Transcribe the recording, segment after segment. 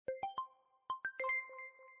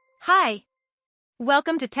Hi!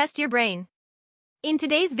 Welcome to Test Your Brain. In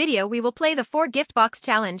today's video we will play the 4 gift box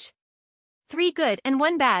challenge. 3 good and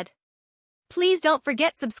 1 bad. Please don't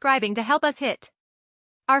forget subscribing to help us hit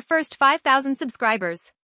our first 5,000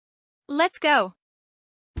 subscribers. Let's go!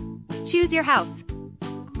 Choose your house.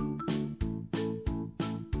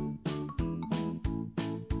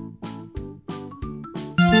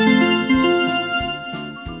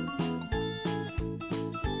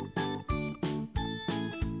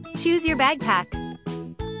 Choose your backpack.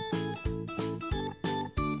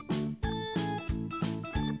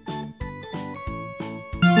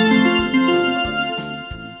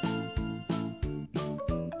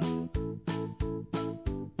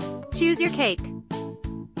 Choose your cake.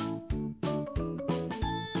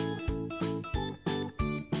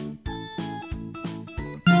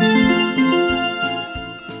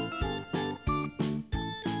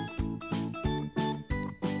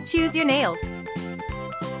 Choose your nails.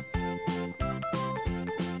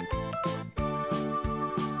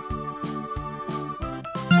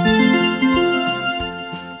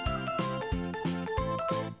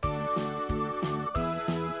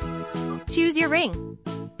 Choose your ring.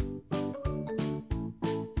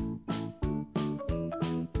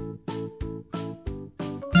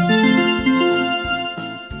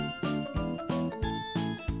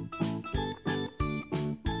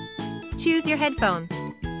 Choose your headphone.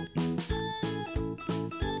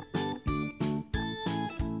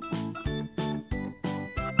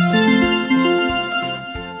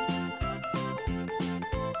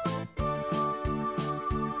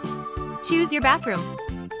 Choose your bathroom.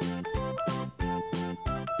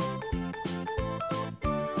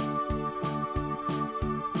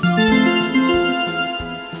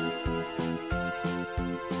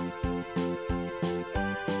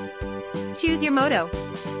 Choose your motto.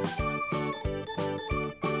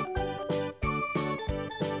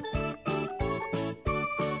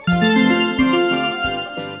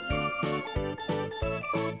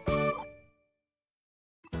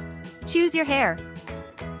 Choose your hair.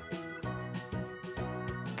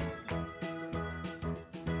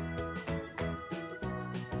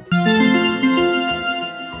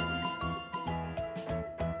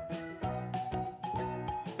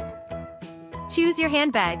 Choose your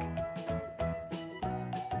handbag.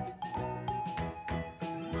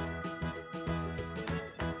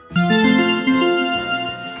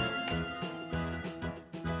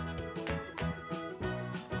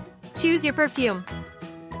 Choose your perfume.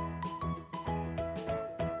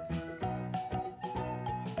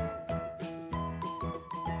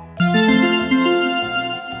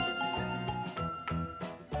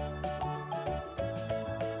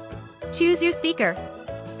 Choose your speaker.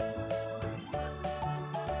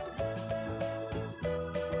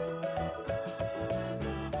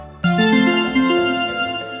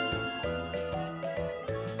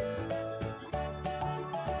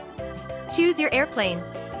 Choose your airplane.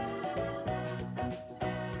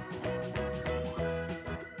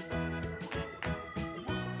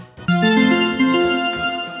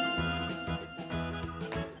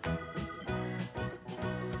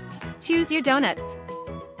 Choose your donuts.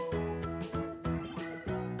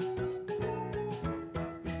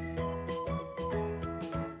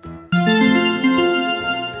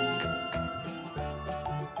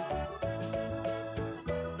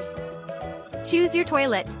 Choose your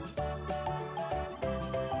toilet.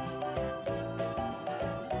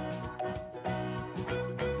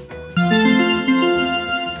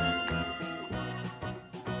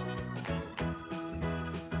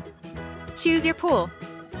 Choose your pool.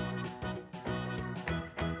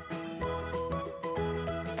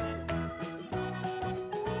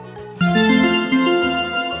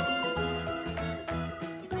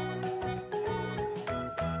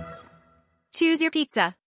 Choose your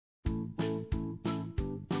pizza.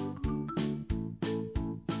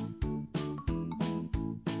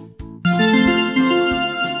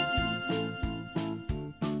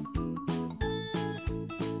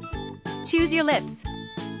 Choose your lips.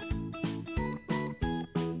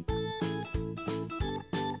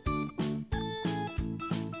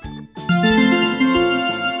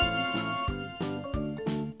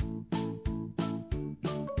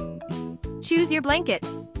 Choose your blanket.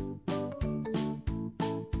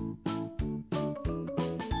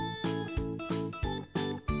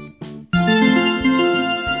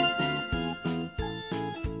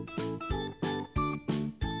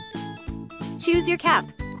 Choose your cap.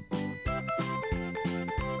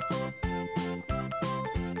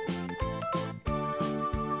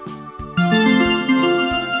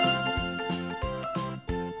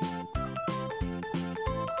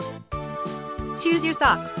 Choose your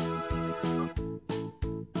socks.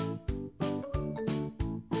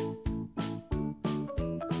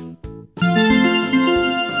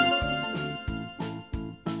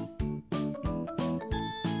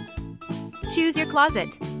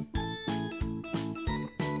 closet.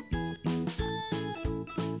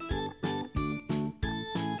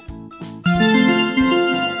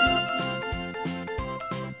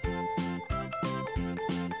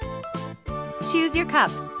 Choose your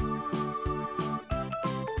cup.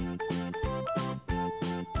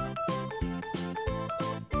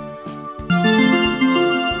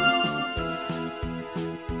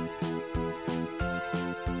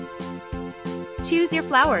 Choose your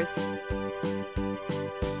flowers.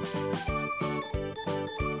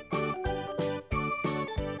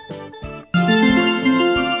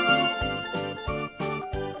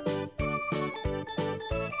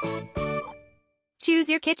 Choose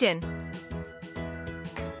your kitchen.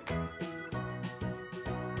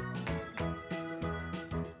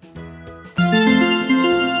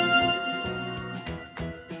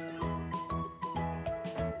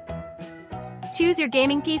 Choose your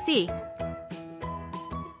gaming PC.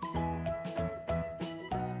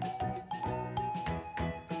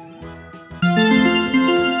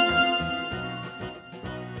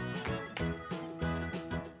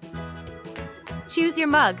 Choose your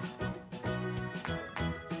mug.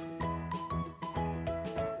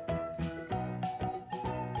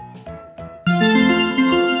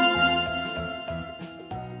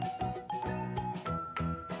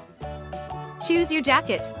 Choose your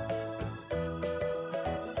jacket.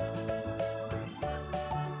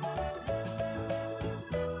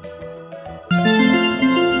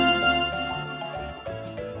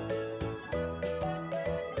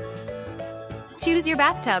 Choose your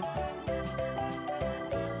bathtub.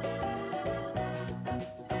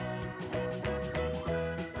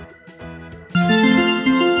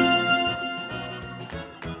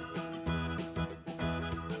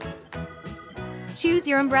 Choose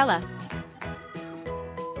your umbrella.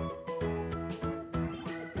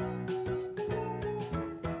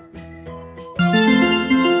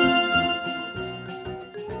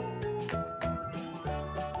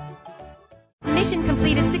 Mission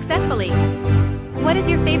completed successfully. What is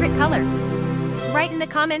your favorite color? Write in the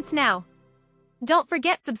comments now. Don't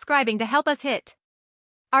forget subscribing to help us hit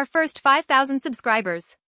our first 5,000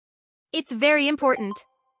 subscribers. It's very important.